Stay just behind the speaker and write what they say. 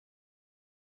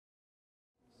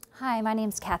Hi, my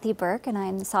name's Kathy Burke and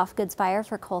I'm the Softgoods buyer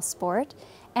for ColeSport.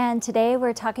 And today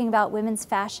we're talking about women's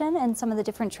fashion and some of the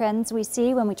different trends we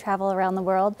see when we travel around the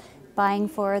world buying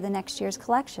for the next year's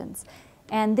collections.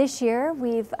 And this year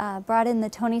we've brought in the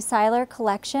Tony Siler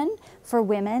collection for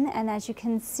women, and as you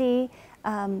can see,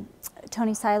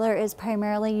 Tony Siler is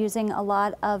primarily using a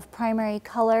lot of primary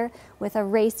color with a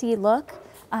racy look,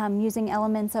 using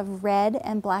elements of red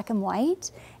and black and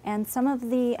white. And some of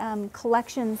the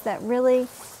collections that really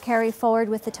carry forward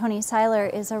with the Tony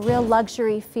Siler is a real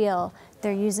luxury feel.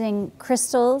 They're using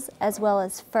crystals as well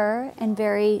as fur and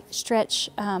very stretch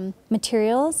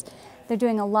materials. They're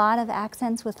doing a lot of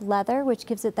accents with leather, which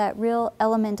gives it that real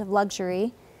element of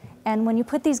luxury. And when you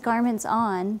put these garments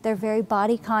on, they're very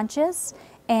body conscious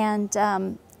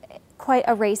and quite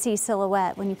a racy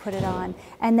silhouette when you put it on.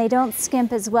 And they don't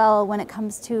skimp as well when it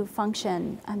comes to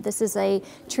function. This is a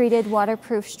treated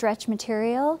waterproof stretch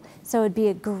material, so it'd be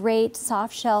a great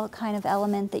soft shell kind of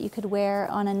element that you could wear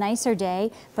on a nicer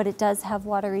day, but it does have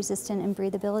water resistant and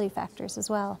breathability factors as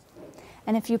well.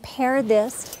 And if you pair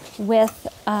this with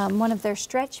one of their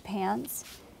stretch pants,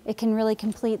 it can really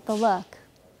complete the look.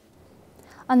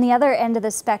 On the other end of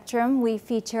the spectrum, we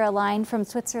feature a line from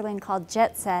Switzerland called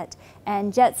Jet Set.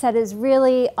 And Jet Set is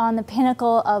really on the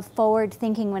pinnacle of forward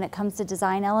thinking when it comes to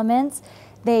design elements.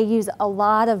 They use a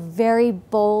lot of very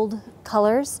bold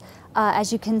colors.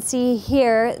 As you can see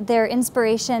here, their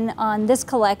inspiration on this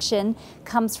collection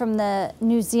comes from the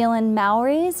New Zealand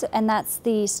Maoris, and that's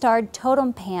the starred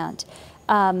totem pant.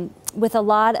 With a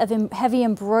lot of heavy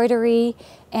embroidery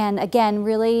and again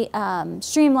really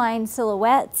streamlined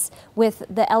silhouettes with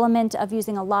the element of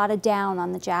using a lot of down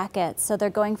on the jacket. So they're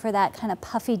going for that kind of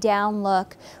puffy down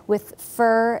look with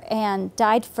fur and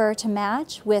dyed fur to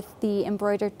match with the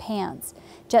embroidered pants.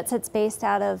 Jet Set's based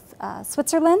out of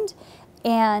Switzerland,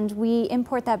 and we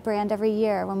import that brand every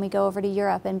year when we go over to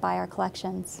Europe and buy our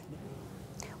collections.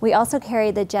 We also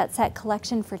carry the Jet Set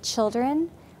collection for children,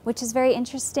 which is very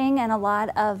interesting, and a lot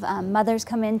of mothers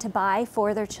come in to buy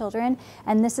for their children.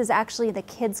 And this is actually the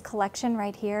kids collection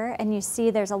right here, and you see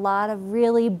there's a lot of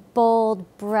really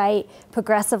bold, bright,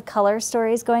 progressive color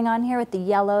stories going on here with the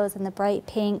yellows and the bright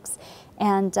pinks.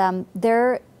 And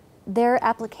their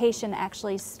application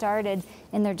actually started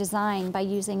in their design by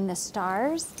using the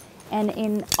stars. And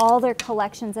in all their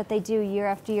collections that they do year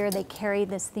after year, they carry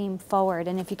this theme forward.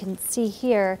 And if you can see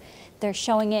here, they're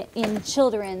showing it in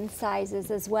children's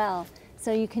sizes as well.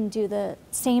 So you can do the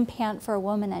same pant for a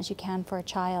woman as you can for a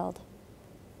child.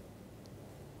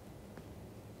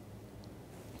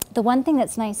 The one thing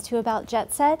that's nice too about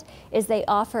Jet Set is they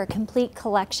offer a complete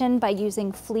collection by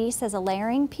using fleece as a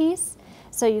layering piece.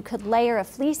 So you could layer a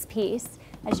fleece piece,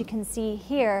 as you can see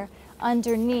here,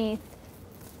 underneath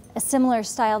a similar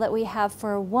style that we have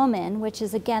for a woman, which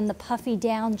is again the puffy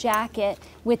down jacket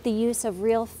with the use of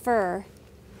real fur.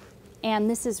 And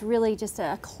this is really just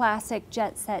a classic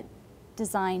Jet Set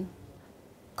design.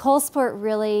 ColeSport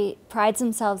really prides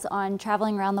themselves on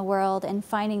traveling around the world and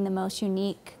finding the most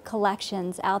unique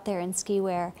collections out there in ski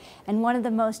wear. And one of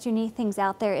the most unique things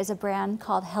out there is a brand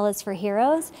called Hell is for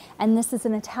Heroes. And this is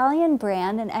an Italian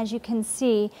brand, and as you can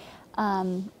see,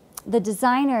 the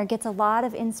designer gets a lot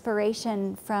of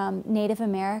inspiration from Native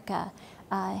America.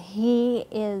 He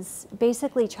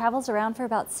basically travels around for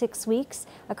about 6 weeks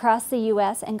across the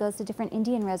US and goes to different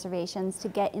Indian reservations to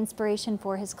get inspiration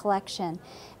for his collection.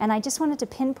 And I just wanted to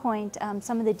pinpoint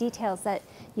some of the details that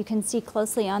you can see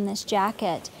closely on this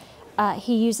jacket.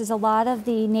 He uses a lot of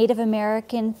the Native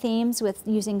American themes with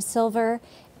using silver,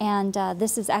 and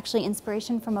this is actually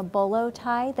inspiration from a bolo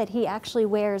tie that he actually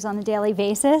wears on a daily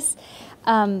basis.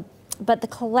 But the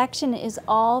collection is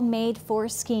all made for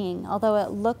skiing. Although it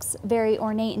looks very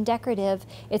ornate and decorative,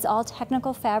 it's all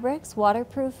technical fabrics,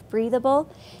 waterproof, breathable,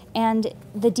 and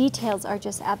the details are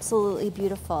just absolutely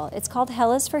beautiful. It's called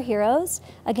Hell is for Heroes.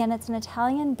 Again, it's an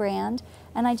Italian brand,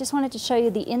 and I just wanted to show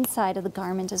you the inside of the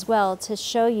garment as well to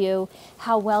show you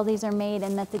how well these are made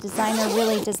and that the designer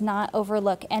really does not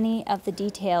overlook any of the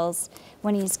details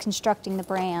when he's constructing the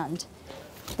brand.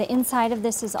 The inside of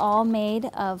this is all made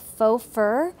of faux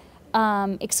fur,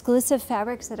 exclusive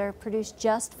fabrics that are produced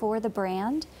just for the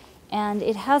brand, and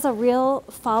it has a real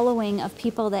following of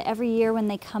people that every year when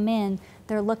they come in,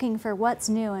 they're looking for what's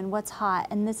new and what's hot,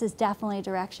 and this is definitely a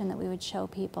direction that we would show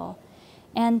people.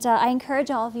 And I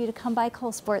encourage all of you to come by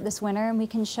ColeSport this winter, and we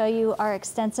can show you our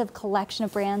extensive collection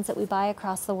of brands that we buy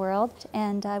across the world,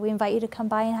 and we invite you to come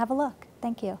by and have a look.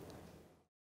 Thank you.